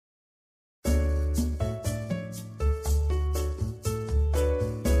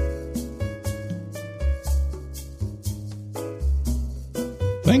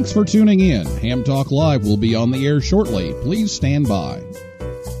Thanks for tuning in. Ham Talk Live will be on the air shortly. Please stand by.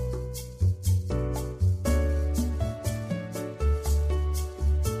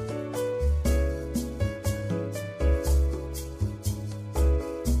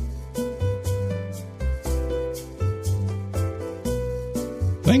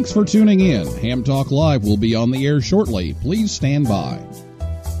 Thanks for tuning in. Ham Talk Live will be on the air shortly. Please stand by.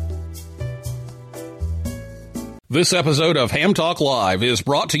 This episode of Ham Talk Live is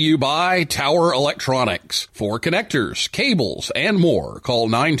brought to you by Tower Electronics. For connectors, cables, and more, call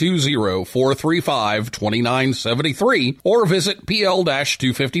 920-435-2973 or visit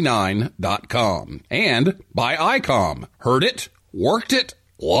pl-259.com. And by ICOM. Heard it? Worked it?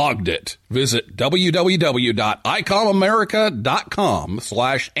 Logged it. Visit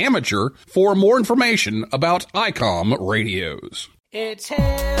www.icomamerica.com/amateur for more information about ICOM radios. It's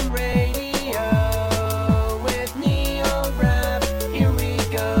Ham Radio with Neil Rapp. Here we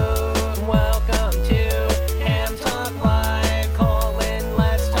go. Welcome to Ham Talk Live. Call in,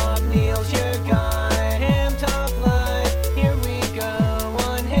 let's talk. Neil's your guy. Ham Talk Live. Here we go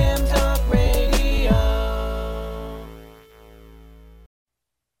on Ham Talk Radio.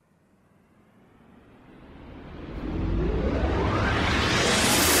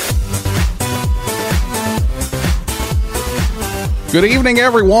 Good evening,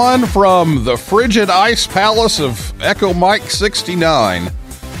 everyone, from the frigid ice palace of Echo Mike 69.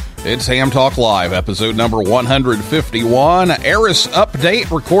 It's Ham Talk Live, episode number 151, Eris Update,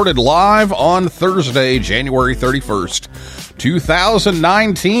 recorded live on Thursday, January 31st,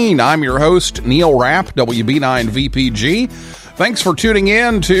 2019. I'm your host, Neil Rapp, WB9VPG. Thanks for tuning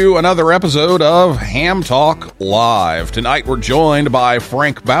in to another episode of Ham Talk Live. Tonight we're joined by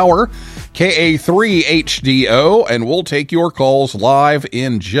Frank Bauer, KA3HDO, and we'll take your calls live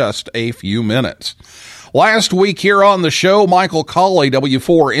in just a few minutes. Last week here on the show, Michael Colley,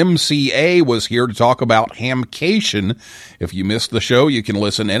 W4MCA, was here to talk about Hamcation. If you missed the show, you can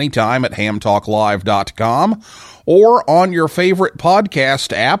listen anytime at hamtalklive.com or on your favorite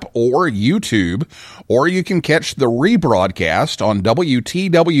podcast app or YouTube, or you can catch the rebroadcast on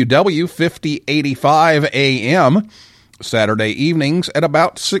WTWW 5085 AM Saturday evenings at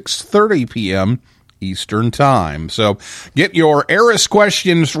about 6:30 p.m. Eastern Time. So get your Eris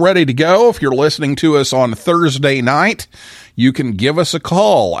questions ready to go. If you're listening to us on Thursday night, you can give us a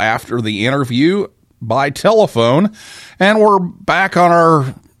call after the interview by telephone. And we're back on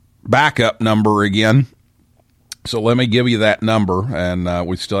our backup number again. So let me give you that number. And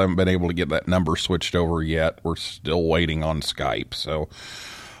we still haven't been able to get that number switched over yet. We're still waiting on Skype. So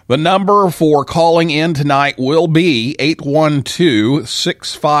the number for calling in tonight will be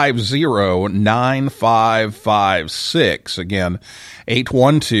 812-650-9556. Again,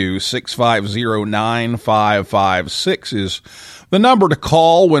 812-650-9556 is the number to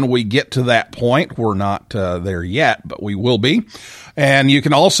call when we get to that point. We're not there yet, but we will be. And you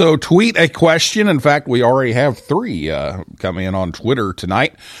can also tweet a question. In fact, we already have 3 come in on Twitter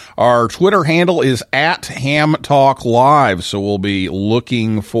tonight. Our Twitter handle is @HamTalkLive, so we'll be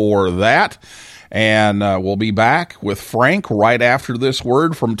looking for that. And we'll be back with Frank right after this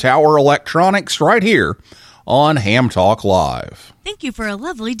word from Tower Electronics right here on Ham Talk Live. Thank you for a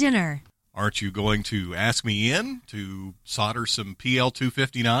lovely dinner. Aren't you going to ask me in to solder some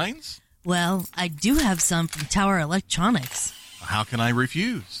PL259s? Well, I do have some from Tower Electronics. How can I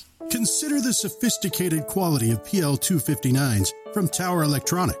refuse? Consider the sophisticated quality of PL259s from Tower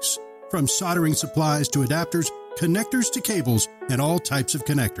Electronics. From soldering supplies to adapters, connectors to cables, and all types of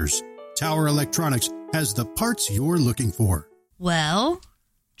connectors, Tower Electronics has the parts you're looking for. Well?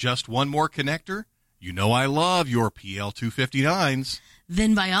 Just one more connector? You know I love your PL259s.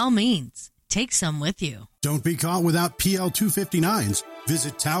 Then by all means, take some with you. Don't be caught without PL259s.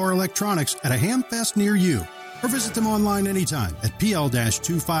 Visit Tower Electronics at a Hamfest near you, or visit them online anytime at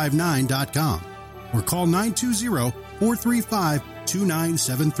pl-259.com or call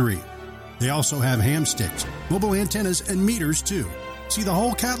 920-435-2973. They also have ham sticks, mobile antennas, and meters too. See the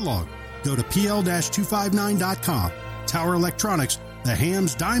whole catalog. Go to pl-259.com. Tower Electronics, the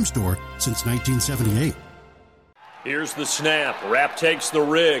ham's dime store since 1978. Here's the snap. Rapp takes the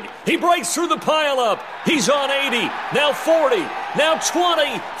rig. He breaks through the pileup. He's on 80, now 40, now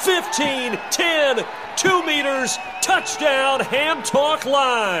 20, 15, 10, 2 meters. Touchdown, Ham Talk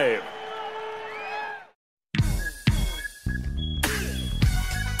Live.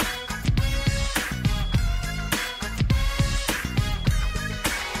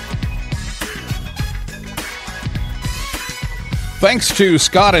 Thanks to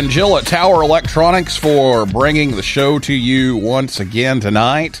Scott and Jill at Tower Electronics for bringing the show to you once again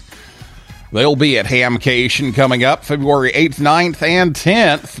tonight. They'll be at Hamcation coming up February 8th, 9th, and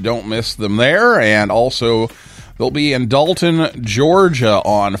 10th. Don't miss them there. And also, they'll be in Dalton, Georgia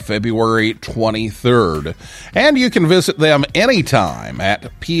on February 23rd. And you can visit them anytime at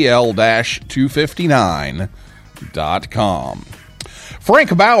pl-259.com.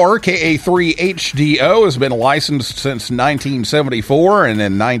 Frank Bauer, KA3HDO, has been licensed since 1974 and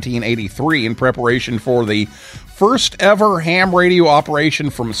in 1983 in preparation for the first ever ham radio operation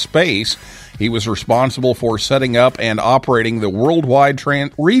from space. He was responsible for setting up and operating the worldwide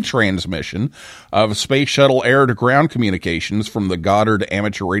retransmission of Space Shuttle air-to-ground communications from the Goddard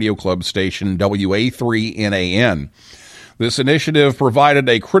Amateur Radio Club station WA3NAN. This initiative provided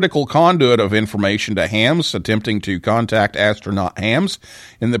a critical conduit of information to hams attempting to contact astronaut hams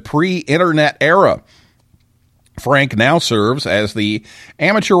in the pre-internet era. Frank now serves as the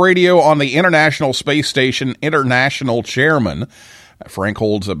amateur radio on the International Space Station International Chairman. Frank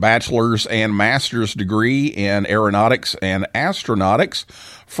holds a bachelor's and master's degree in aeronautics and astronautics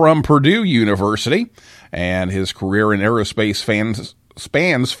from Purdue University, and his career in aerospace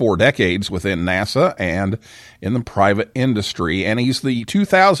spans 4 decades within NASA and in the private industry. And he's the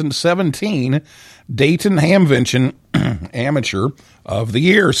 2017 Dayton Hamvention Amateur of the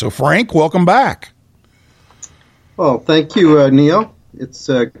Year. So, Frank, welcome back. Well, thank you, Neil. It's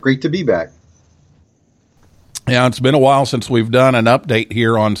great to be back. Yeah, it's been a while since we've done an update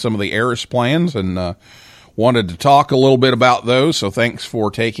here on some of the ARIS plans, and wanted to talk a little bit about those. So thanks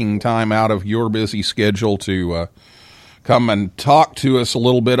for taking time out of your busy schedule to come and talk to us a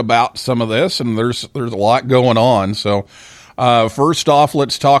little bit about some of this. And there's a lot going on. So first off,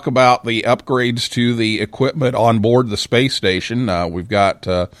 let's talk about the upgrades to the equipment on board the space station. We've got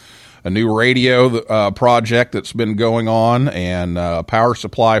a new radio project that's been going on, and a power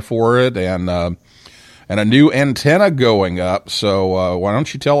supply for it, and a new antenna going up. So why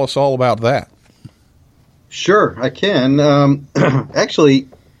don't you tell us all about that? Sure, I can. Actually,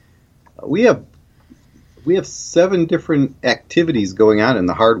 we have 7 different activities going on in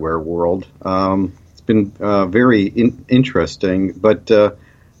the hardware world. It's been very interesting, but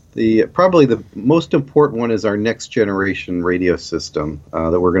probably the most important one is our next generation radio system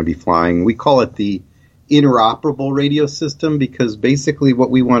that we're going to be flying. We call it the interoperable radio system because basically what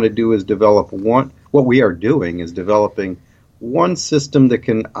we want to do is what we are doing is developing one system that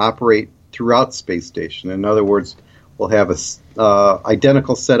can operate throughout space station. In other words, we'll have a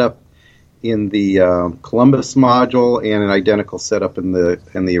identical setup in the Columbus module and an identical setup in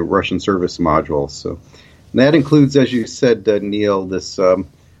the Russian service module. So that includes, as you said, Neil, this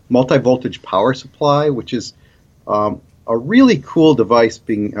multi-voltage power supply, which is a really cool device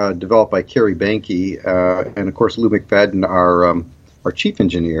being developed by Kerry Banke and, of course, Lou McFadden, our chief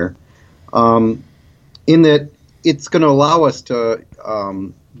engineer, in that it's going to allow us to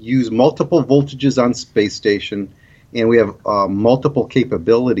use multiple voltages on space station, and we have multiple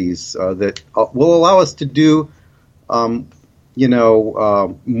capabilities that will allow us to do, more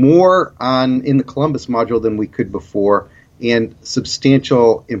in the Columbus module than we could before, and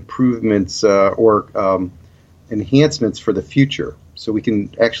substantial improvements or enhancements for the future. So we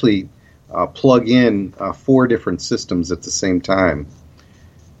can actually plug in 4 different systems at the same time.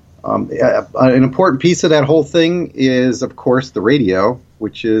 An important piece of that whole thing is, of course, the radio,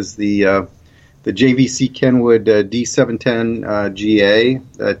 which is the JVC Kenwood D710 GA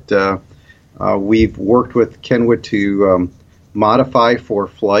that we've worked with Kenwood to modify for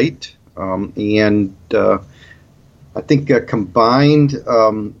flight. And I think combined,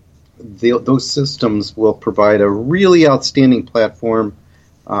 those systems will provide a really outstanding platform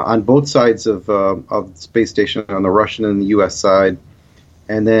on both sides of the space station, on the Russian and the U.S. side.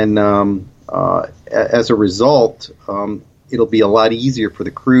 And then, as a result, it'll be a lot easier for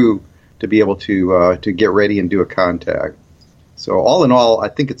the crew to be able to get ready and do a contact. So, all in all, I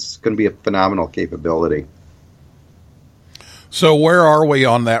think it's going to be a phenomenal capability. So, where are we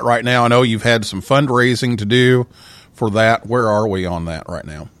on that right now? I know you've had some fundraising to do for that. Where are we on that right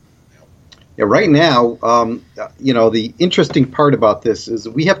now? Yeah, right now, the interesting part about this is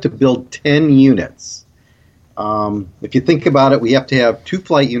we have to build 10 units. If you think about it, we have to have 2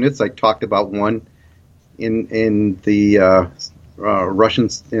 flight units. I talked about one in the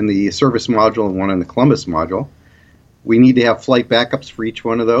Russians in the service module and one in the Columbus module. We need to have flight backups for each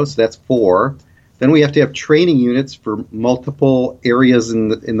one of those. So that's 4. Then we have to have training units for multiple areas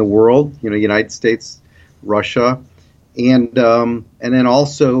in the world. United States, Russia, and then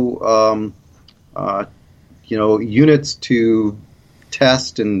also units to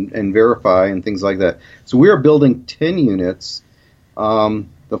test and verify and things like that. So we are building 10 units.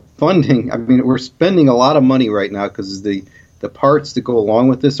 The funding, we're spending a lot of money right now because the the parts that go along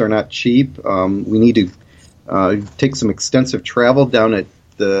with this are not cheap. We need to take some extensive travel down at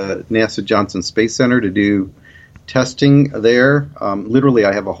the NASA Johnson Space Center to do testing there. Literally,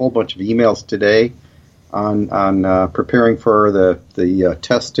 I have a whole bunch of emails today on preparing for the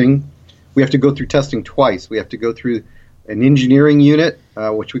testing. We have to go through testing twice. We have to go through an engineering unit,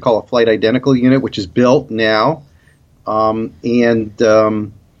 which we call a flight identical unit, which is built now. And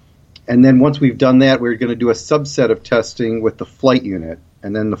then once we've done that, we're going to do a subset of testing with the flight unit.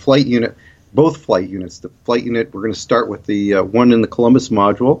 And then the flight unit, both flight units, the flight unit, we're going to start with the one in the Columbus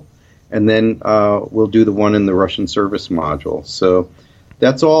module, and then we'll do the one in the Russian service module. So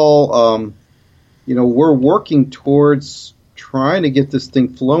that's all, we're working towards trying to get this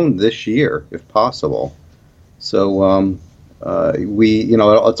thing flown this year, if possible. So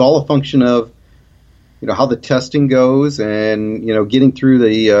it's all a function of, how the testing goes and, getting through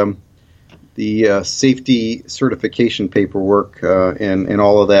the safety certification paperwork and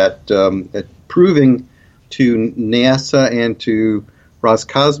all of that, proving to NASA and to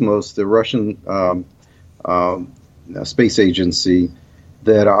Roscosmos, the Russian space agency,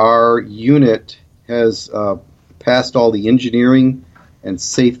 that our unit has passed all the engineering and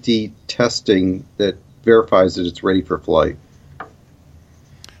safety testing that verifies that it's ready for flight.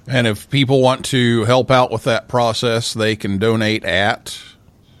 And if people want to help out with that process, they can donate at?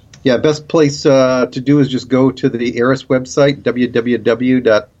 Yeah, best place to do is just go to the ARIS website,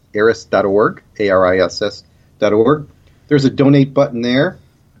 www.aris.org, ARISS.org. There's a donate button there,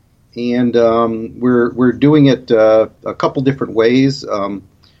 and we're doing it a couple different ways.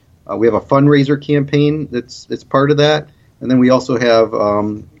 We have a fundraiser campaign that's part of that, and then we also have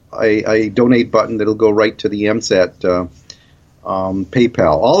a donate button that'll go right to the AMSAT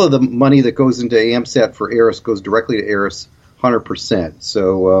PayPal. All of the money that goes into AMSAT for ARIS goes directly to ARIS 100%.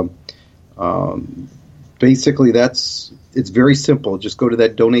 So basically it's very simple. Just go to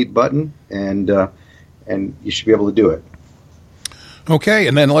that donate button and you should be able to do it. Okay,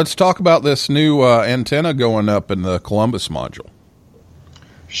 and then let's talk about this new antenna going up in the Columbus module.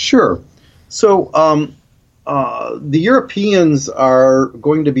 Sure. So the Europeans are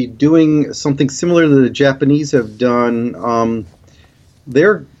going to be doing something similar to the Japanese have done.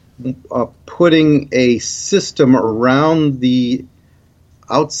 They're putting a system around the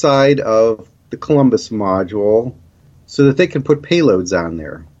outside of the Columbus module so that they can put payloads on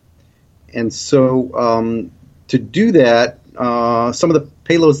there. And so to do that, some of the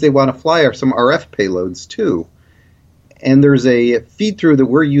payloads they want to fly are some RF payloads too. And there's a feed-through that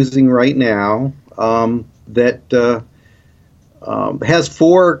we're using right now that has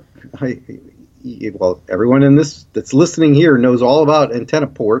four. Well, everyone in this that's listening here knows all about antenna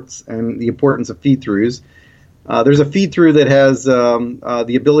ports and the importance of feed-throughs. There's a feed-through that has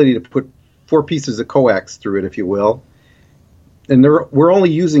the ability to put 4 pieces of coax through it, if you will. And we're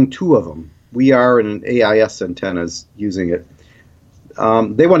only using 2 of them. We are in AIS antennas using it.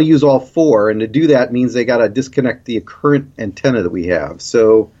 They want to use all 4, and to do that means they got to disconnect the current antenna that we have.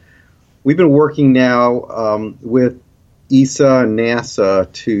 So we've been working now with ESA and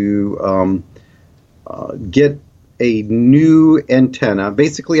NASA to get a new antenna,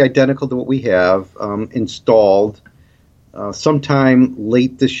 basically identical to what we have, installed sometime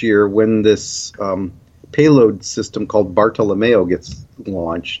late this year when this payload system called Bartolomeo gets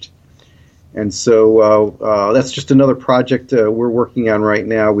launched. And so that's just another project we're working on right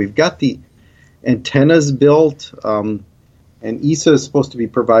now. We've got the antennas built, and ESA is supposed to be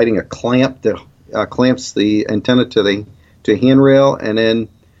providing a clamp that clamps the antenna to handrail, and then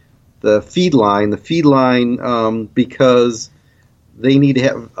the feed line, because they need to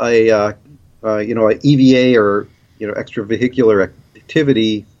have a EVA or extravehicular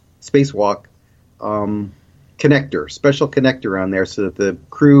activity spacewalk connector, special connector on there, so that the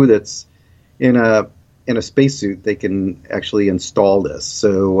crew that's in a spacesuit, they can actually install this.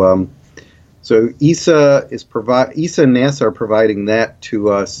 So ESA and NASA are providing that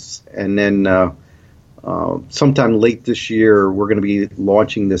to us, and then sometime late this year, we're going to be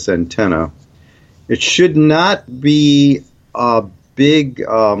launching this antenna. It should not be a big,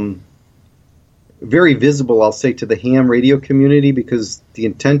 very visible, I'll say, to the ham radio community, because the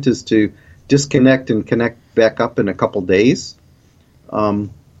intent is to disconnect and connect back up in a couple days.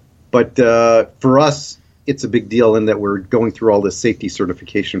 But for us, it's a big deal in that we're going through all this safety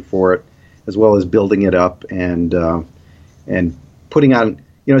certification for it, as well as building it up and putting on.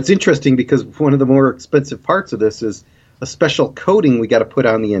 It's interesting because one of the more expensive parts of this is a special coating we got to put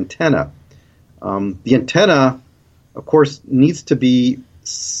on the antenna. The antenna, of course, needs to be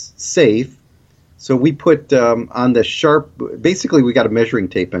safe. So we put on the sharp. Basically, we got a measuring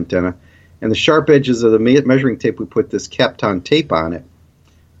tape antenna, and the sharp edges of the measuring tape, we put this Kapton tape on it.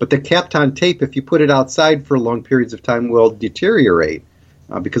 But the Kapton tape, if you put it outside for long periods of time, will deteriorate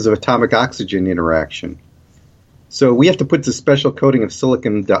because of atomic oxygen interaction. So we have to put this special coating of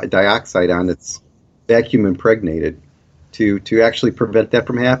silicon dioxide on that's vacuum impregnated to actually prevent that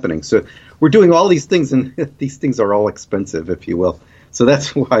from happening. So we're doing all these things, and these things are all expensive, if you will. So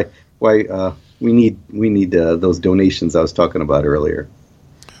that's why we need those donations I was talking about earlier.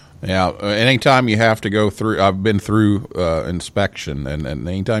 Yeah, anytime you have to go through, I've been through inspection, and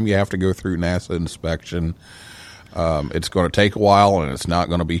anytime you have to go through NASA inspection, it's going to take a while, and it's not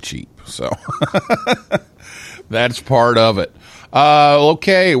going to be cheap. So that's part of it.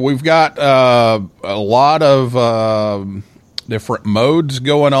 Okay, we've got a lot of different modes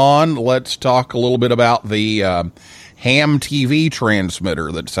going on. Let's talk a little bit about the ham TV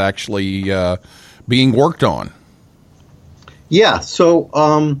transmitter that's actually being worked on. Yeah, so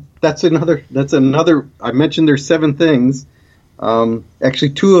that's another. I mentioned there's 7 things. Actually,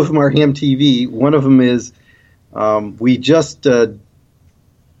 2 of them are ham TV. One of them is we just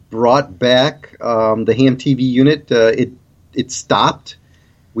brought back the ham TV unit. It stopped.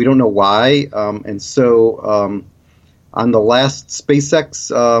 We don't know why. And so on the last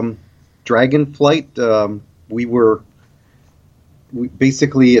SpaceX Dragon flight,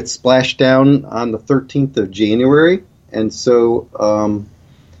 basically it splashed down on the 13th of January. And so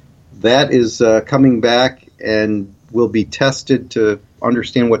that is coming back and will be tested to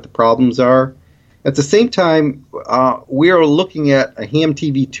understand what the problems are. At the same time, we are looking at a ham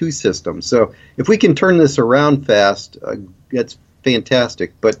TV 2 system. So if we can turn this around fast, that's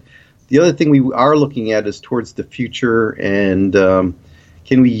fantastic. But the other thing we are looking at is towards the future, and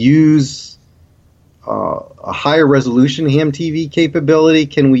can we use a higher resolution ham TV capability?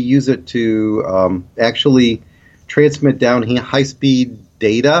 Can we use it to actually transmit down high-speed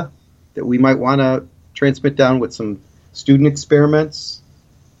data that we might want to transmit down with some student experiments?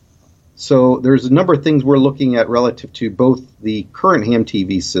 So there's a number of things we're looking at relative to both the current ham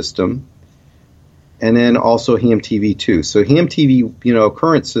TV system and then also ham TV 2. So ham TV,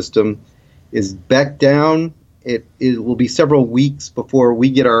 current system is back down. It will be several weeks before we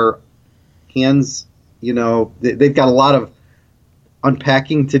get our hands, they've got a lot of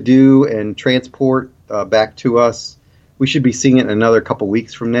unpacking to do and transport back to us. We should be seeing it in another couple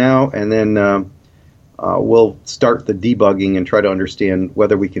weeks from now, and then we'll start the debugging and try to understand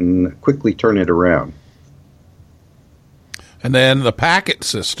whether we can quickly turn it around. And then the packet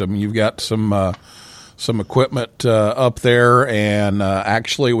system, you've got some equipment up there, and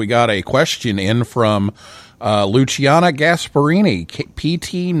actually we got a question in from Luciana Gasparini,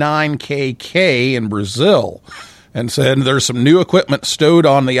 PT9KK in Brazil, and said there's some new equipment stowed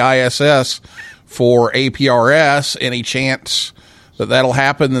on the ISS for APRS. Any chance that'll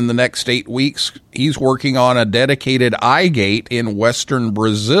happen in the next 8 weeks? He's working on a dedicated iGate in western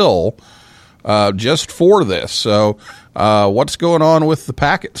Brazil just for this. So what's going on with the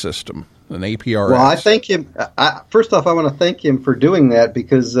packet system and APRS? Well, I thank him. First off, I want to thank him for doing that,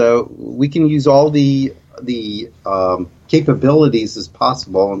 because we can use all the capabilities as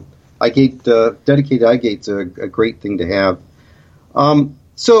possible. And dedicated iGate's a great thing to have.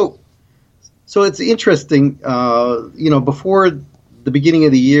 So it's interesting. Before the beginning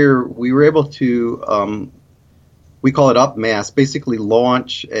of the year, we were able to, we call it UpMass, basically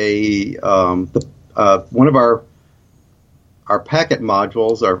launch one of our packet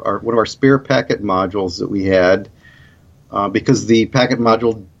modules, one of our spare packet modules that we had, because the packet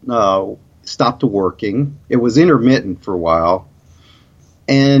module stopped working. It was intermittent for a while,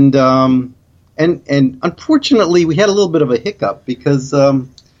 and unfortunately, we had a little bit of a hiccup because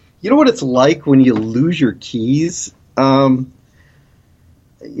you know what it's like when you lose your keys.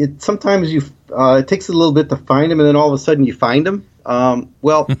 Sometimes it takes a little bit to find them, and then all of a sudden you find them. When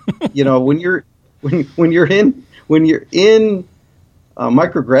you're in a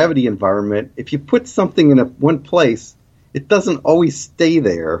microgravity environment, if you put something in one place, it doesn't always stay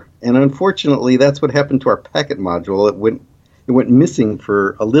there. And unfortunately, that's what happened to our packet module. It went missing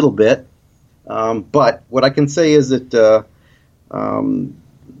for a little bit. But what I can say is that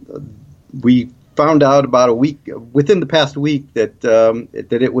we found out about within the past week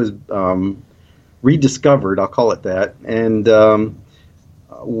that it was rediscovered. I'll call it that, and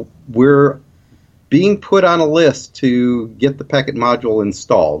we're being put on a list to get the packet module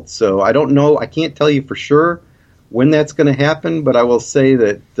installed. So I don't know. I can't tell you for sure when that's going to happen, but I will say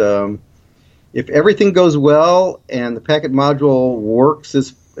that if everything goes well and the packet module works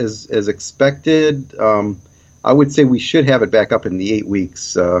as expected, I would say we should have it back up in the 8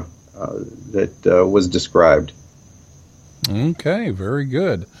 weeks that was described. Okay, very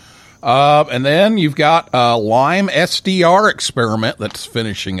good. And then you've got a Lime SDR experiment that's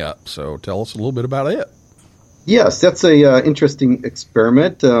finishing up. So tell us a little bit about it. Yes, that's a interesting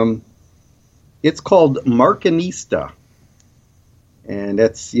experiment. It's called Marconista, and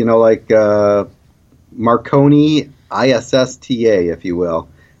that's like Marconi ISSTA, if you will.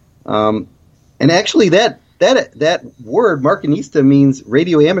 And actually, that word Marconista means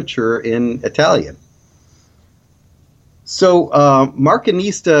radio amateur in Italian. So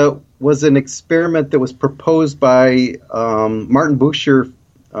Marconista was an experiment that was proposed by Martin Bucher,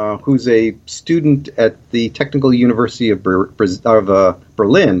 who's a student at the Technical University of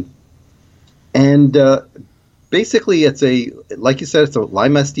Berlin. And basically, like you said, it's a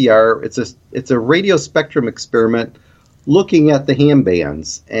Lime SDR. It's a radio spectrum experiment looking at the ham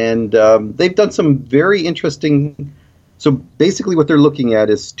bands. And they've done some very interesting. So basically what they're looking at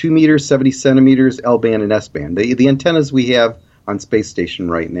is 2 meters, 70 centimeters, L-band and S-band, the antennas we have on space station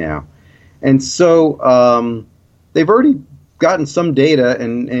right now. And so they've already gotten some data,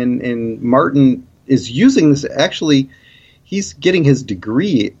 and Martin is using this. Actually, he's getting his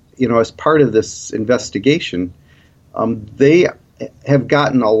degree, as part of this investigation. They have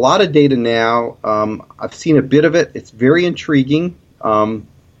gotten a lot of data now. I've seen a bit of it. It's very intriguing.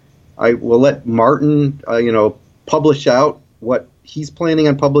 I will let Martin, publish out what he's planning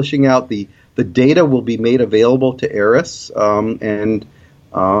on publishing out. The data will be made available to ARIS, and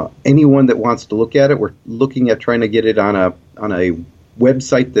anyone that wants to look at it, we're looking at trying to get it on a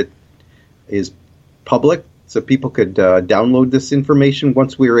website that is public, so people could download this information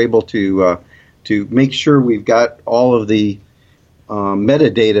once we are able to make sure we've got all of the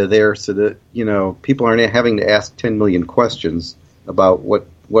metadata there, so that people aren't having to ask 10 million questions about what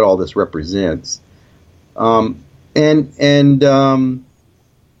all this represents.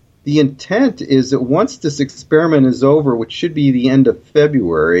 The intent is that once this experiment is over, which should be the end of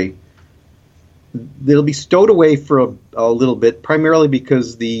February, they'll be stowed away for a little bit, primarily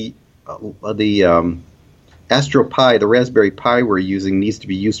because the Astro Pi, the Raspberry Pi we're using, needs to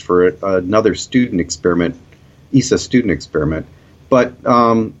be used for another student experiment, ESA student experiment. But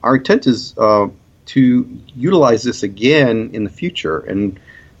our intent is to utilize this again in the future, and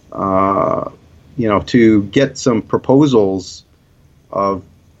to get some proposals of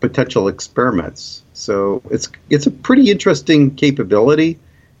potential experiments. So it's a pretty interesting capability,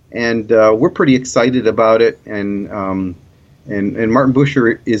 and we're pretty excited about it. And Martin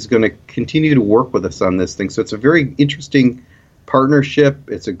Bucher is going to continue to work with us on this thing. So it's a very interesting partnership.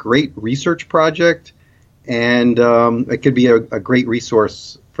 It's a great research project, and it could be a great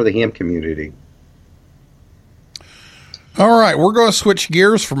resource for the ham community. All right, we're going to switch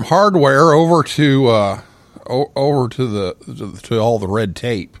gears from hardware over to all the red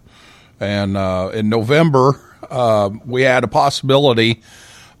tape. And in November, we had a possibility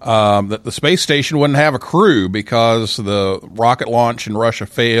that the space station wouldn't have a crew because the rocket launch in Russia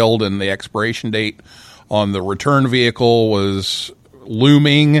failed, and the expiration date on the return vehicle was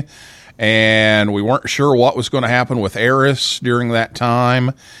looming, and we weren't sure what was going to happen with ARIS during that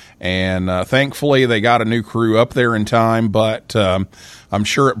time. And thankfully, they got a new crew up there in time, but I'm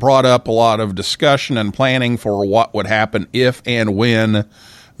sure it brought up a lot of discussion and planning for what would happen if and when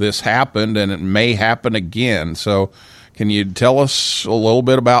this happened, and it may happen again. So can you tell us a little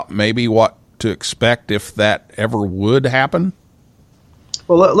bit about maybe what to expect if that ever would happen?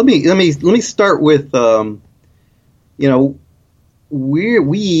 Well, let me start with,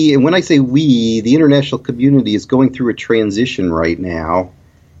 we, and when I say we, the international community is going through a transition right now.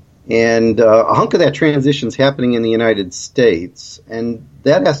 And a hunk of that transition is happening in the United States. And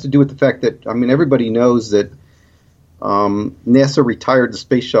that has to do with the fact that, everybody knows that NASA retired the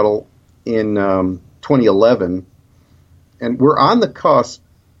space shuttle in 2011. And we're on the cusp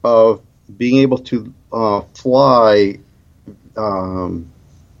of being able to fly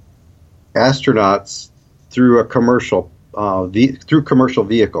astronauts through a commercial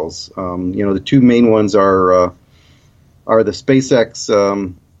vehicles. The two main ones are the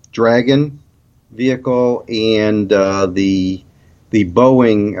SpaceX Dragon vehicle and the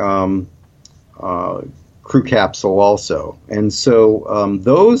Boeing crew capsule also. And so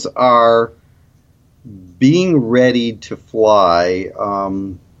those are being ready to fly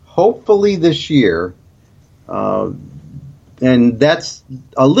hopefully this year. And that's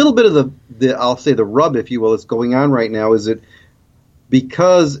a little bit of I'll say the rub, if you will, that's going on right now, is that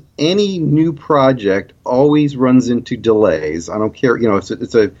because any new project always runs into delays. I don't care,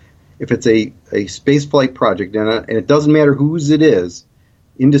 if it's a space flight project, and it doesn't matter whose it is,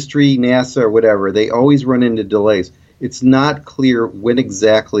 industry, NASA, or whatever, they always run into delays. It's not clear when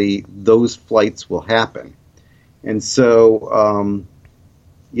exactly those flights will happen. And so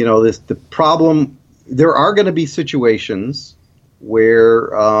the problem. There are going to be situations where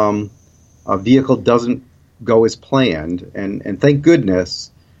a vehicle doesn't go as planned, and thank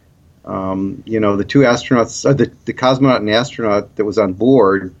goodness, the two astronauts, the cosmonaut and astronaut that was on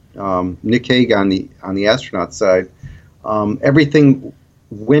board, Nick Hague on the astronaut side, everything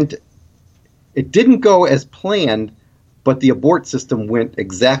went. It didn't go as planned, but the abort system went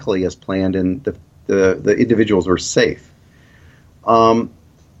exactly as planned, and the individuals were safe.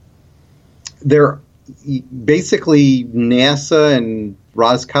 Basically, NASA and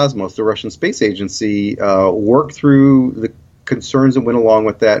Roscosmos, the Russian space agency, worked through the concerns that went along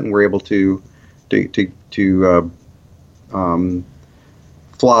with that, and were able to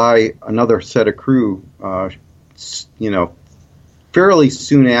fly another set of crew, fairly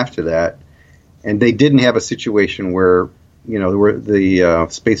soon after that. And they didn't have a situation where, the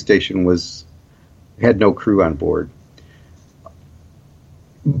space station had no crew on board.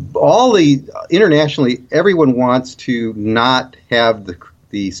 Internationally, everyone wants to not have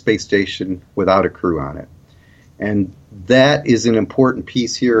the space station without a crew on it. And that is an important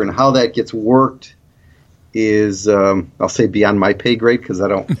piece here, and how that gets worked is, I'll say, beyond my pay grade, because I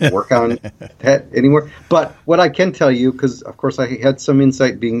don't work on that anymore. But what I can tell you, because of course I had some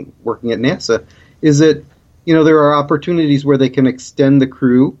insight working at NASA, is that, there are opportunities where they can extend the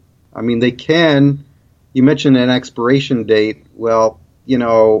crew. I mean, they can. You mentioned an expiration date. Well,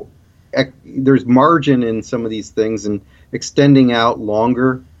 there's margin in some of these things, and extending out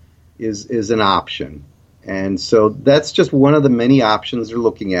longer is an option. And so that's just one of the many options they're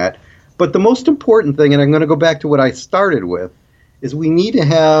looking at. But the most important thing, and I'm going to go back to what I started with, is we need to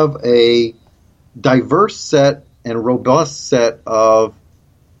have a diverse set and robust set of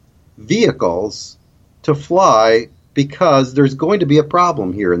vehicles to fly, because there's going to be a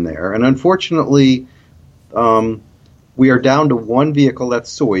problem here and there. And unfortunately, we are down to one vehicle,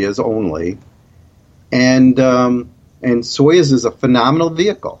 that's Soyuz only. And Soyuz is a phenomenal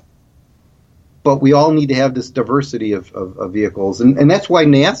vehicle. But we all need to have this diversity of vehicles. And that's why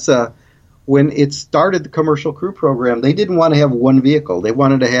NASA, when it started the commercial crew program, they didn't want to have one vehicle. They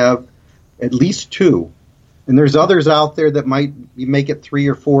wanted to have at least two. And there's others out there that might make it 3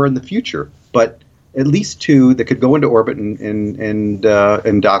 or 4 in the future. But at least 2 that could go into orbit and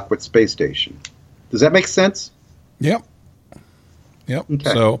dock with space station. Does that make sense? Yep.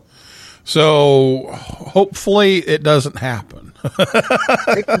 Okay. So hopefully it doesn't happen.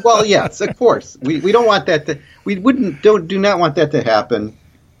 Well, yes, of course. We don't want that to. We do not want that to happen.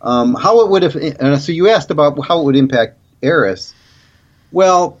 How it would have. So you asked about how it would impact Eris.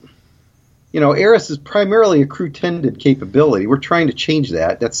 Well, Eris is primarily a crew-tended capability. We're trying to change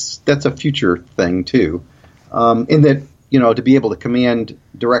that. That's a future thing too, in that to be able to command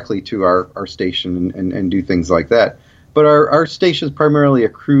directly to our station and do things like that. But our station is primarily a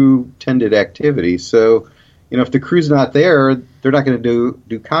crew-tended activity. So, if the crew's not there, they're not going to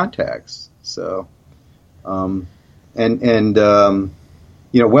do contacts. So, whether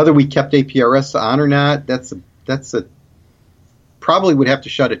we kept APRS on or not, that's a probably would have to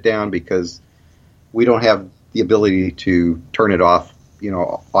shut it down, because we don't have the ability to turn it off,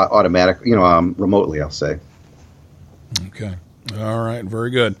 remotely, I'll say. Okay. All right.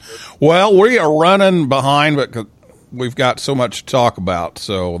 Very good. Well, we are running behind, but we've got so much to talk about,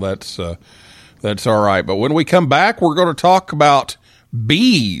 so that's all right. But when we come back, we're going to talk about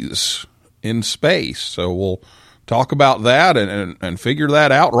bees in space. So we'll talk about that and figure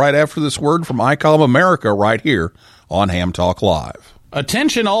that out right after this word from ICOM America right here on Ham Talk Live.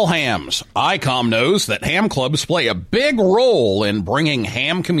 Attention all hams. ICOM knows that ham clubs play a big role in bringing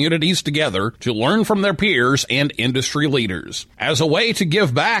ham communities together to learn from their peers and industry leaders. As a way to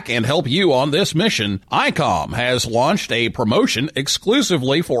give back and help you on this mission, ICOM has launched a promotion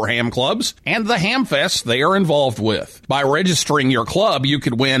exclusively for ham clubs and the ham fests they are involved with. By registering your club, you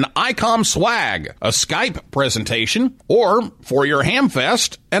could win ICOM swag, a Skype presentation, or for your ham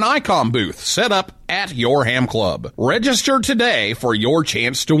fest, an ICOM booth set up at your ham club. Register today for your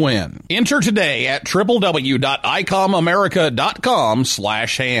chance to win. Enter today at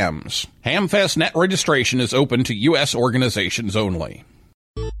www.icomamerica.com/hams. Hamfest net registration is open to U.S. organizations only.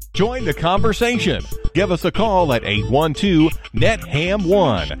 Join the conversation. Give us a call at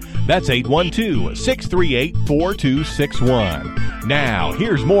 812-NET-HAM1. That's 812-638-4261. Now,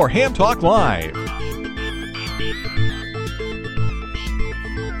 here's more Ham Talk Live.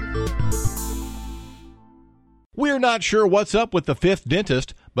 We're not sure what's up with the 5th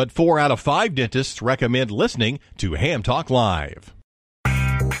dentist, but 4 out of 5 dentists recommend listening to Ham Talk Live.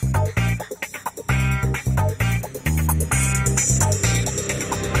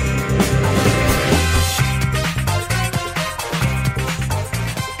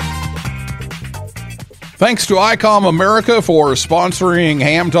 Thanks to ICOM America for sponsoring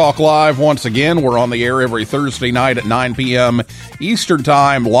Ham Talk Live once again. We're on the air every Thursday night at 9 p.m. Eastern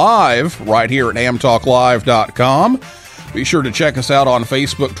Time live right here at hamtalklive.com. Be sure to check us out on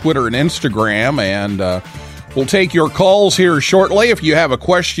Facebook, Twitter, and Instagram, and we'll take your calls here shortly. If you have a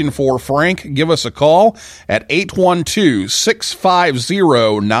question for Frank, give us a call at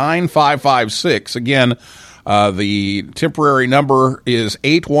 812-650-9556. Again, the temporary number is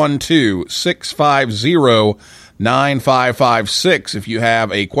 812-650-9556 if you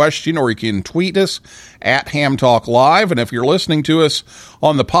have a question, or you can tweet us at Ham Talk Live. And if you're listening to us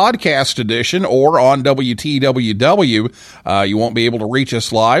on the podcast edition or on WTWW, you won't be able to reach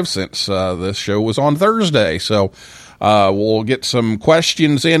us live since this show was on Thursday. So we'll get some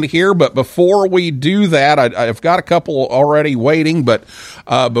questions in here, but before we do that, I've got a couple already waiting, but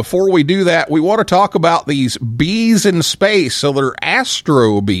before we do that, we want to talk about these bees in space. So they're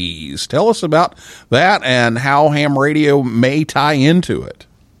astro bees. Tell us about that and how ham radio may tie into it.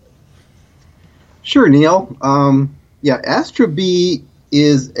 Sure, Neil. Astro Bee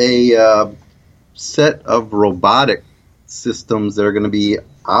is a set of robotic systems that are going to be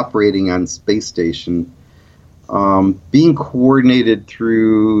operating on space station, being coordinated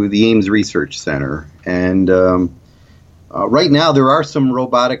through the Ames Research Center. And right now there are some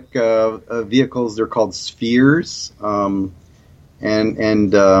robotic vehicles. They're called spheres. And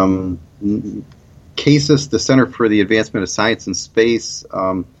CASIS, the Center for the Advancement of Science and Space,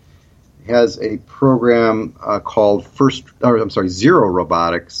 has a program called Zero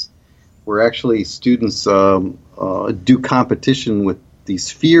Robotics, where actually students do competition with these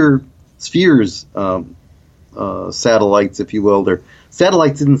spheres satellites, if you will. They're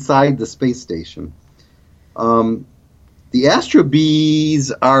satellites inside the space station. The Astro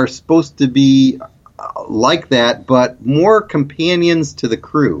Bees are supposed to be like that, but more companions to the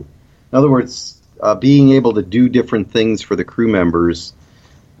crew. In other words, being able to do different things for the crew members.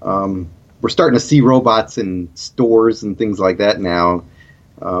 We're starting to see robots in stores and things like that now.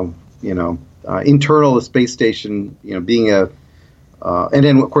 Internal to the space station, being a and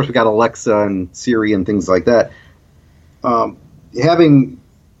then, of course, we got Alexa and Siri and things like that. Having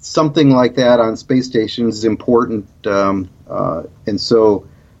something like that on space stations is important, and so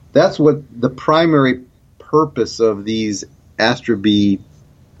that's what the primary purpose of these Astro Bee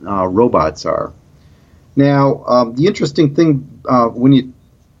robots are. Now, the interesting thing,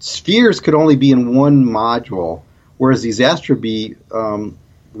 spheres could only be in one module, whereas these Astro Bee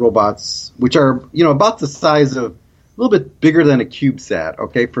robots, which are about the size of, a little bit bigger than a CubeSat,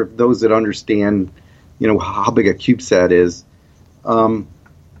 okay, for those that understand, how big a CubeSat is.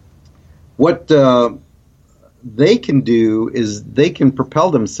 What they can do is they can propel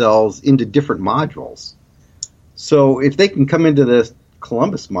themselves into different modules. So if they can come into the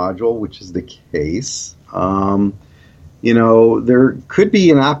Columbus module, which is the case, there could be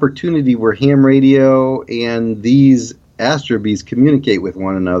an opportunity where ham radio and these Astro Bees communicate with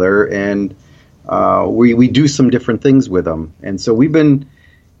one another, and we do some different things with them. And so we've been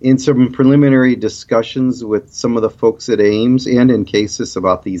in some preliminary discussions with some of the folks at Ames and in CASIS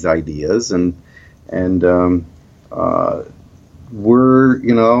about these ideas. And we're,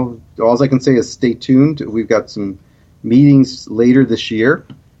 all I can say is stay tuned. We've got some meetings later this year.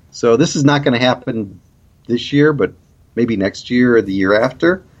 So this is not going to happen this year, but maybe next year or the year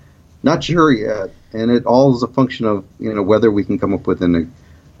after. Not sure yet. And it all is a function of, whether we can come up with an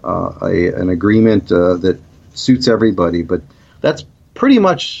agreement that suits everybody, but that's pretty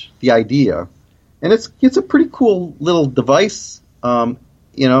much the idea, and it's a pretty cool little device, and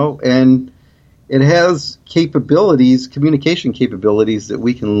it has communication capabilities that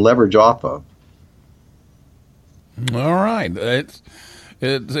we can leverage off of. All right,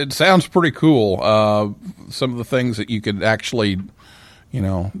 it sounds pretty cool. Some of the things that you could actually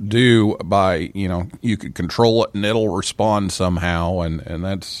do by, you could control it and it'll respond somehow. And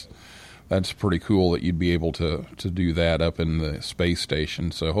that's pretty cool that you'd be able to do that up in the space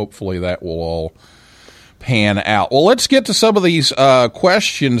station. So hopefully that will all pan out. Well, let's get to some of these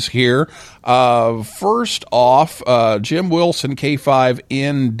questions here. First off, Jim Wilson,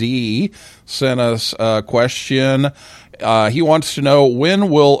 K5ND, sent us a question. He wants to know, when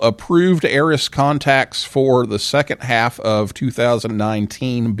will approved ARIS contacts for the second half of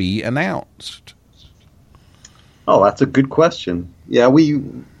 2019 be announced? Oh, that's a good question. Yeah, we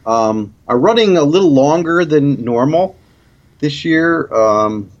are running a little longer than normal this year,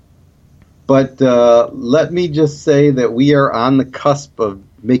 but let me just say that we are on the cusp of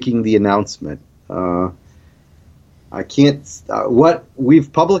making the announcement. I can't. What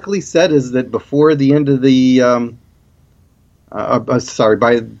we've publicly said is that before the end of the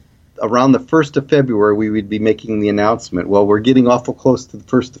by around the 1st of February we would be making the announcement. Well, we're getting awful close to the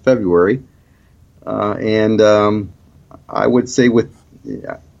 1st of February, and I would say within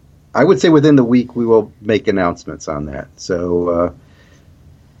the week we will make announcements on that. So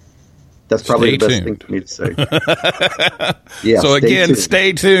that's probably the best thing for me to say. Yeah. So again,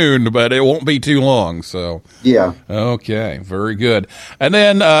 stay tuned, but it won't be too long. So yeah. Okay, very good. And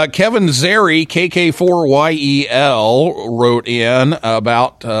then Kevin Zeri, KK4YEL, wrote in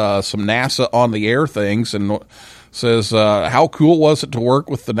about some NASA on the air things and says, how cool was it to work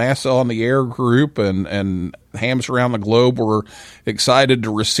with the NASA on the air group, and hams around the globe were excited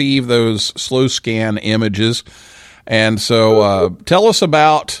to receive those slow scan images. And so tell us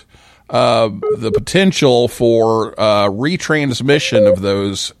about the potential for retransmission of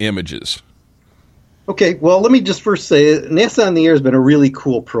those images. Okay, well, let me just first say NASA on the Air has been a really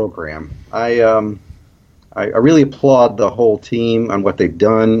cool program. I really applaud the whole team on what they've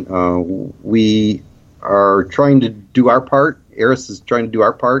done. We are trying to do our part. ARIS is trying to do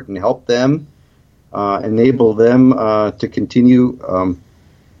our part and help them, enable them to continue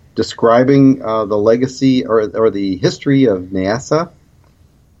describing the legacy or the history of NASA.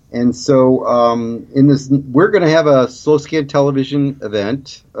 And so in this, we're going to have a slow scan television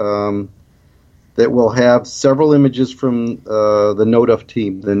event that will have several images from the NOTAF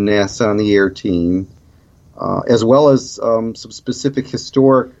team, the NASA on the Air team, as well as some specific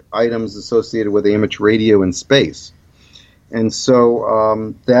historic items associated with amateur radio in space. And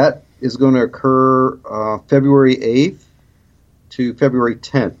so that is going to occur February 8th to February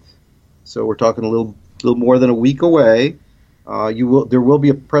 10th. So we're talking a little more than a week away. There will be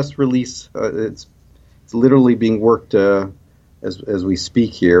a press release. It's literally being worked as we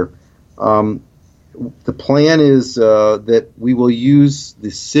speak here. The plan is that we will use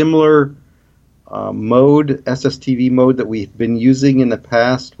the similar mode, SSTV mode, that we've been using in the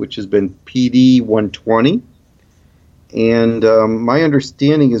past, which has been PD 120. And my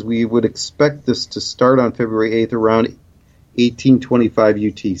understanding is we would expect this to start on February 8th around 1825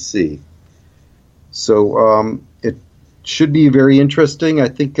 UTC. So it should be very interesting. I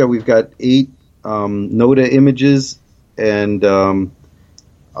think we've got 8 NOTA images and 4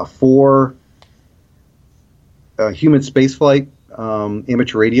 human spaceflight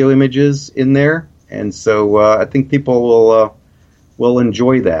amateur radio images in there, and so I think people will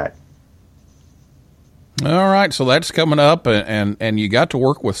enjoy that. All right, so that's coming up, and you got to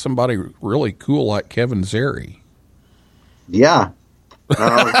work with somebody really cool like Kevin Zeri. Yeah.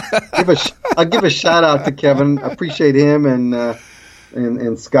 I'll give a shout out to Kevin. I appreciate him and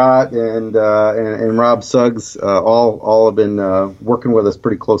Scott and Rob Suggs. All have been working with us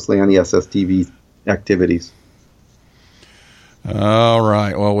pretty closely on the SSTV activities. All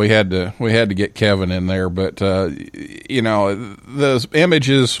right. Well, we had to get Kevin in there, but those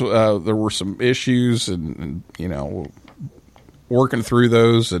images, there were some issues, and working through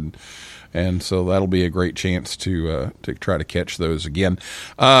those, and so that'll be a great chance to try to catch those again.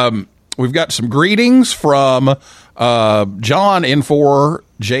 We've got some greetings from John in for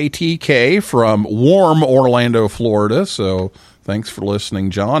JTK from warm Orlando, Florida. So thanks for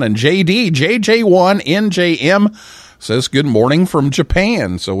listening, John. And JJ1 NJM says good morning from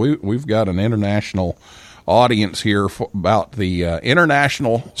Japan. So we've got an international audience here about the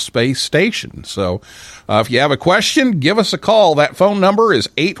International Space Station. So if you have a question, give us a call. That phone number is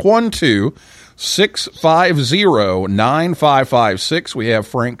 812-650-9556. We have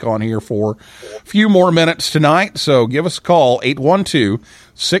Frank on here for a few more minutes tonight, so give us a call.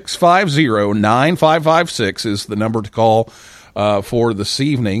 812-650-9556 is the number to call for this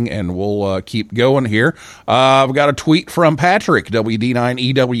evening, and we'll keep going here. I've got a tweet from Patrick,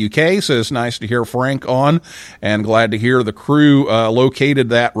 WD9EWK, says, nice to hear Frank on, and glad to hear the crew located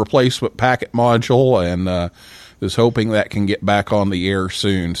that replacement packet module, and is hoping that can get back on the air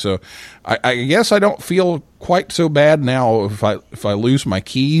soon. So I guess I don't feel quite so bad now if I lose my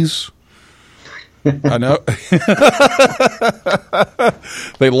keys. I know.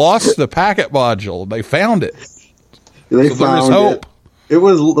 They lost the packet module. They found it. They found hope. It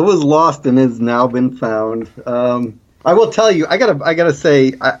was lost and has now been found. I will tell you, I gotta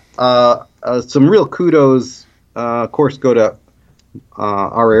say, some real kudos, of course, go to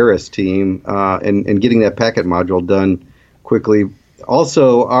our ARIS team and getting that packet module done quickly.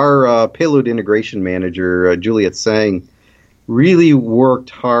 Also, our payload integration manager, Juliet Sang, really worked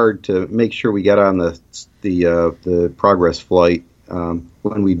hard to make sure we got on the Progress flight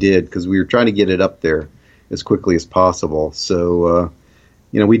when we did, because we were trying to get it up there as quickly as possible. So,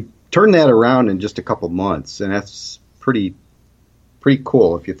 we turned that around in just a couple months, and that's pretty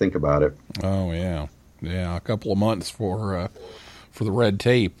cool if you think about it. Oh yeah, a couple of months for for the red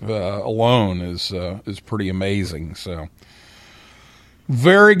tape alone is pretty amazing. So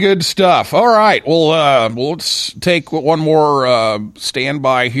very good stuff. All right, well, let's take one more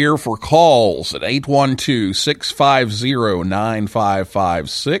standby here for calls at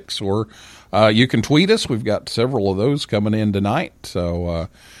 812-650-9556, or you can tweet us. We've got several of those coming in tonight, so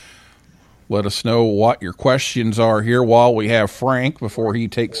let us know what your questions are here while we have Frank before he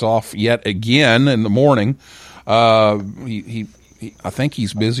takes off yet again in the morning. I think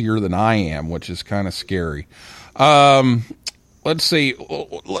he's busier than I am, which is kind of scary. Let's see.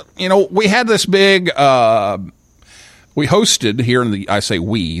 We had this big, we hosted here in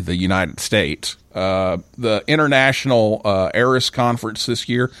the United States, the International ARIS Conference this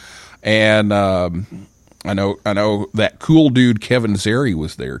year. And I know that cool dude Kevin Zeri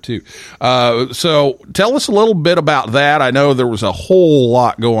was there too. So tell us a little bit about that. I know there was a whole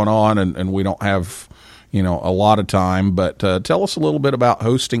lot going on, and we don't have a lot of time, but tell us a little bit about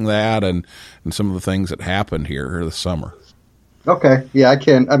hosting that and some of the things that happened here this summer. Okay, yeah, I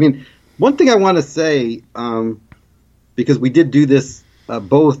can. I mean, one thing I want to say, because we did do this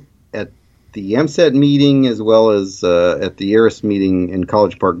both at the AMSAT meeting as well as at the ARIS meeting in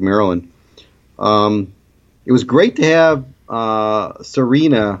College Park, Maryland. It was great to have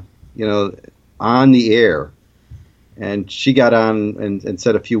Serena, on the air, and she got on and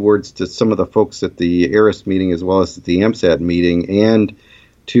said a few words to some of the folks at the ARIS meeting as well as at the AMSAT meeting, and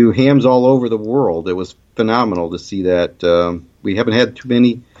to hams all over the world. It was phenomenal to see that. We haven't had too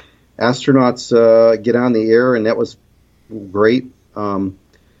many astronauts get on the air, and that was great. The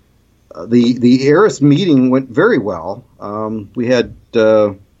ARIS meeting went very well. We had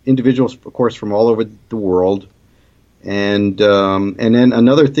individuals, of course, from all over the world, and then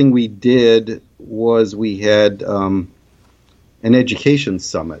another thing we did was we had an education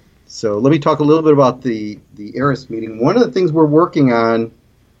summit. So let me talk a little bit about the ARIS meeting. One of the things we're working on,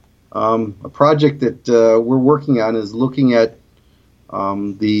 a project that we're working on, is looking at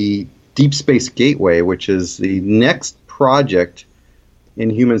the Deep Space Gateway, which is the next project in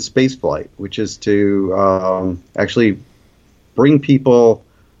human spaceflight, which is to actually bring people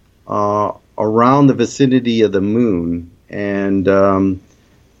around the vicinity of the moon. And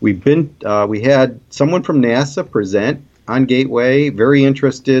we had someone from NASA present on Gateway, very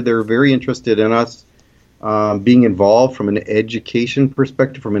interested. They're very interested in us being involved from an education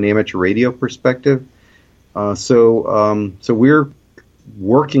perspective, from an amateur radio perspective. So we're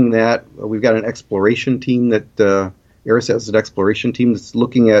working that. We've got an exploration team that ARIS has an exploration team that's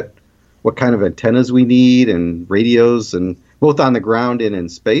looking at what kind of antennas we need and radios, and both on the ground and in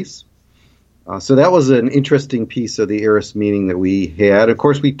space. So that was an interesting piece of the ARIS meeting that we had. Of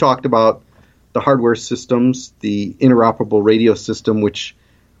course, we talked about the hardware systems, the interoperable radio system, which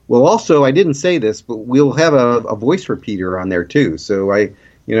will also, I didn't say this, but we'll have a voice repeater on there too. So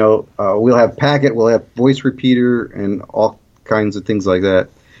we'll have packet, we'll have voice repeater, and all kinds of things like that.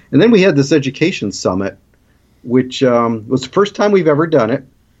 And then we had this education summit, which was the first time we've ever done it.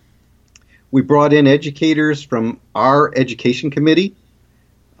 We brought in educators from our education committee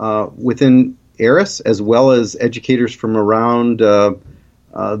within ARIS, as well as educators from around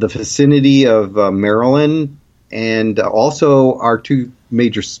the vicinity of Maryland, and also our two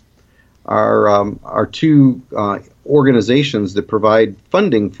organizations that provide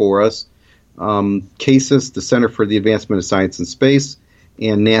funding for us, CASIS, the Center for the Advancement of Science and Space,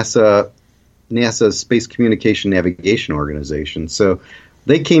 and NASA's Space Communication Navigation Organization. So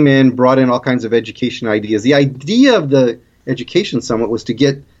they came in, brought in all kinds of education ideas. The idea of the Education Summit was to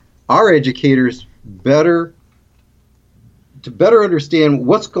get our educators to better understand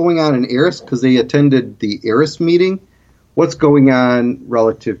what's going on in ARIS, because they attended the ARIS meeting, what's going on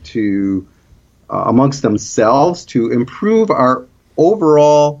relative to amongst themselves to improve our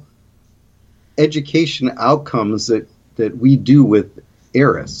overall education outcomes that we do with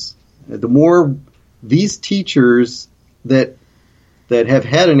ARIS. The more these teachers that have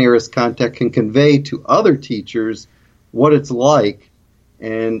had an ARIS contact can convey to other teachers what it's like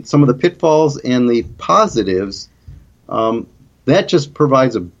and some of the pitfalls and the positives, that just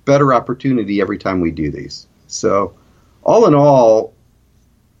provides a better opportunity every time we do these. So all in all,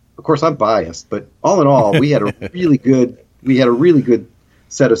 of course I'm biased, but all in all, we had a really good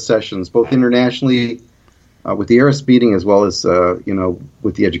set of sessions, both internationally with the ARIS meeting as well as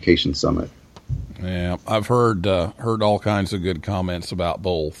with the Education Summit. Yeah, I've heard all kinds of good comments about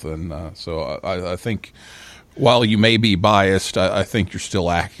both, and so I think while you may be biased, I think you're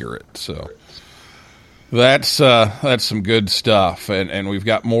still accurate. So that's some good stuff, and we've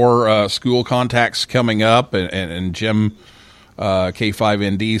got more school contacts coming up, and Jim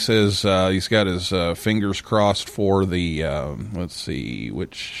K5ND says he's got his fingers crossed for the, let's see,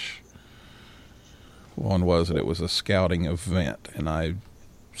 which one was it? It was a scouting event, and I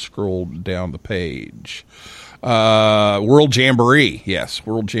scrolled down the page. World Jamboree. Yes,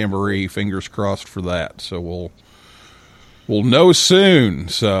 World Jamboree. Fingers crossed for that. So we'll know soon.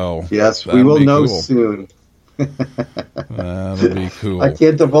 So yes, we will know cool. soon. That'll be cool. I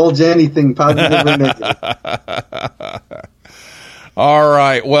can't divulge anything positive or negative. All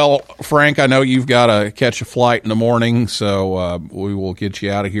right. Well, Frank, I know you've got to catch a flight in the morning, so we will get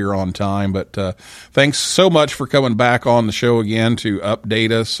you out of here on time. But thanks so much for coming back on the show again to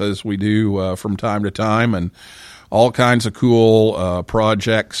update us as we do from time to time, and all kinds of cool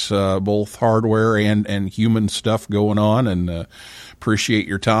projects, both hardware and human stuff going on. And appreciate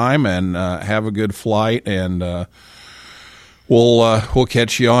your time, and have a good flight. And we'll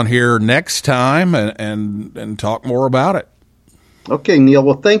catch you on here next time and talk more about it. Okay, Neil.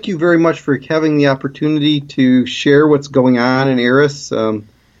 Well, thank you very much for having the opportunity to share what's going on in ARIS. As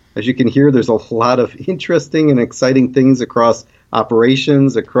you can hear, there's a lot of interesting and exciting things across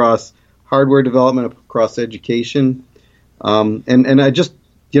operations, across hardware development, across education. And I just,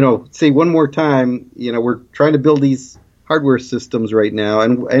 say one more time, we're trying to build these hardware systems right now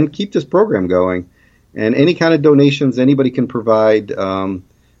and keep this program going. And any kind of donations anybody can provide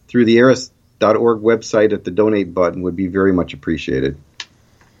through the ARIS.org website at the donate button would be very much appreciated.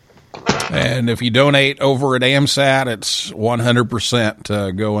 And if you donate over at AMSAT, it's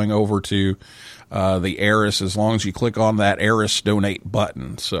 100% going over to the ARIS, as long as you click on that ARIS donate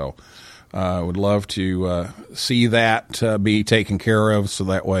button. So I would love to see that be taken care of, so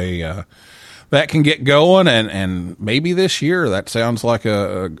that way that can get going. And maybe this year, that sounds like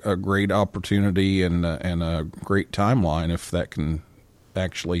a great opportunity and a great timeline if that can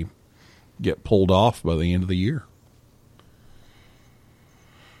actually get pulled off by the end of the year.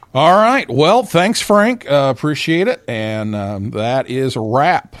 All right. Well, thanks, Frank. Appreciate it. And that is a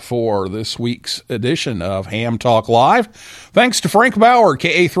wrap for this week's edition of Ham Talk Live. Thanks to Frank Bauer,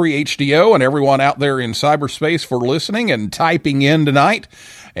 KA3HDO, and everyone out there in cyberspace for listening and typing in tonight.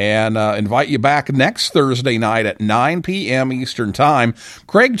 And invite you back next Thursday night at 9 p.m. Eastern Time.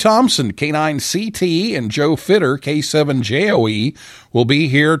 Craig Thompson, K9CT, and Joe Fitter, K7JOE, will be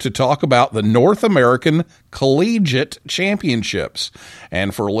here to talk about the North American Collegiate Championships.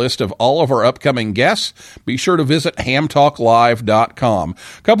 And for a list of all of our upcoming guests, be sure to visit hamtalklive.com.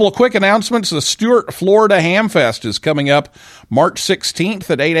 A couple of quick announcements. The Stuart, Florida Ham Fest is coming up March 16th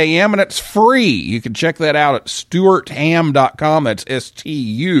at 8 a.m., and it's free. You can check that out at stuartham.com. That's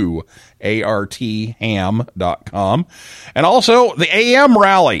STUART ham.com. And also, the AM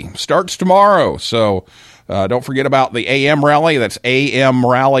Rally starts tomorrow. So don't forget about the AM Rally. That's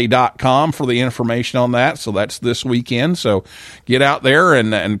amrally.com for the information on that. So that's this weekend. So get out there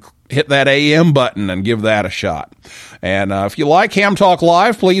and hit that AM button and give that a shot. And if you like Ham Talk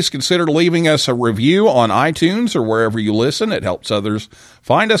Live, please consider leaving us a review on iTunes or wherever you listen. It helps others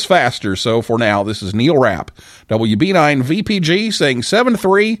find us faster. So for now, this is Neil Rapp, WB9VPG, saying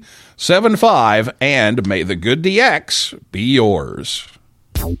 7375, and may the good DX be yours.